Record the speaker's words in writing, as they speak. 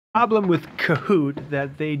Problem with Kahoot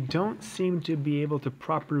that they don't seem to be able to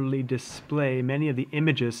properly display many of the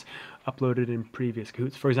images uploaded in previous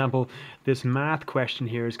Kahoots. For example, this math question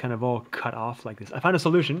here is kind of all cut off like this. I found a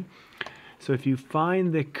solution. So if you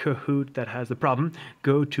find the Kahoot that has the problem,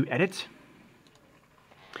 go to Edit,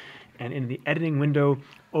 and in the editing window,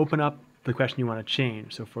 open up the question you want to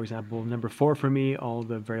change. So for example, number 4 for me, all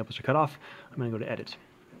the variables are cut off. I'm going to go to Edit.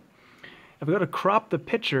 If I go to crop the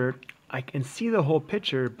picture, I can see the whole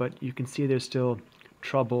picture, but you can see there's still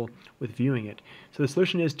trouble with viewing it. So the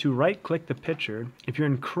solution is to right-click the picture. If you're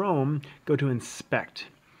in Chrome, go to Inspect.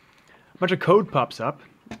 A bunch of code pops up,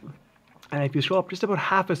 and if you scroll up just about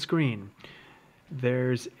half a screen,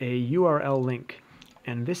 there's a URL link,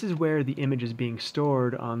 and this is where the image is being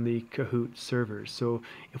stored on the Kahoot servers. So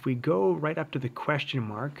if we go right up to the question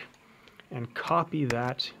mark and copy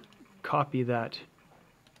that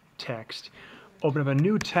text, open up a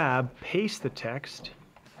new tab, paste the text,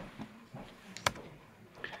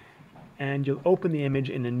 and you'll open the image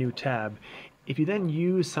in a new tab. If you then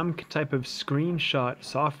use some type of screenshot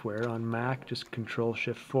software on Mac, just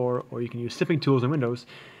Control-Shift-4, or you can use snipping tools on Windows,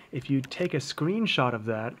 if you take a screenshot of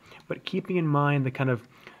that, but keeping in mind the kind of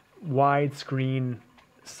widescreen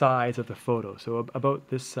size of the photo, so about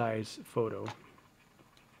this size photo.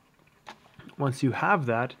 Once you have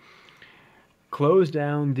that, close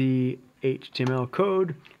down the HTML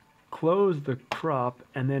code, close the crop,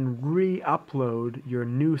 and then re-upload your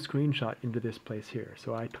new screenshot into this place here.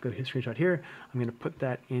 So I took a screenshot here, I'm going to put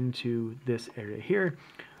that into this area here,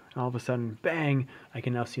 and all of a sudden, bang, I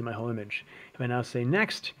can now see my whole image. If I now say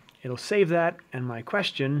next, it'll save that, and my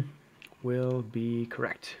question will be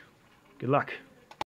correct. Good luck.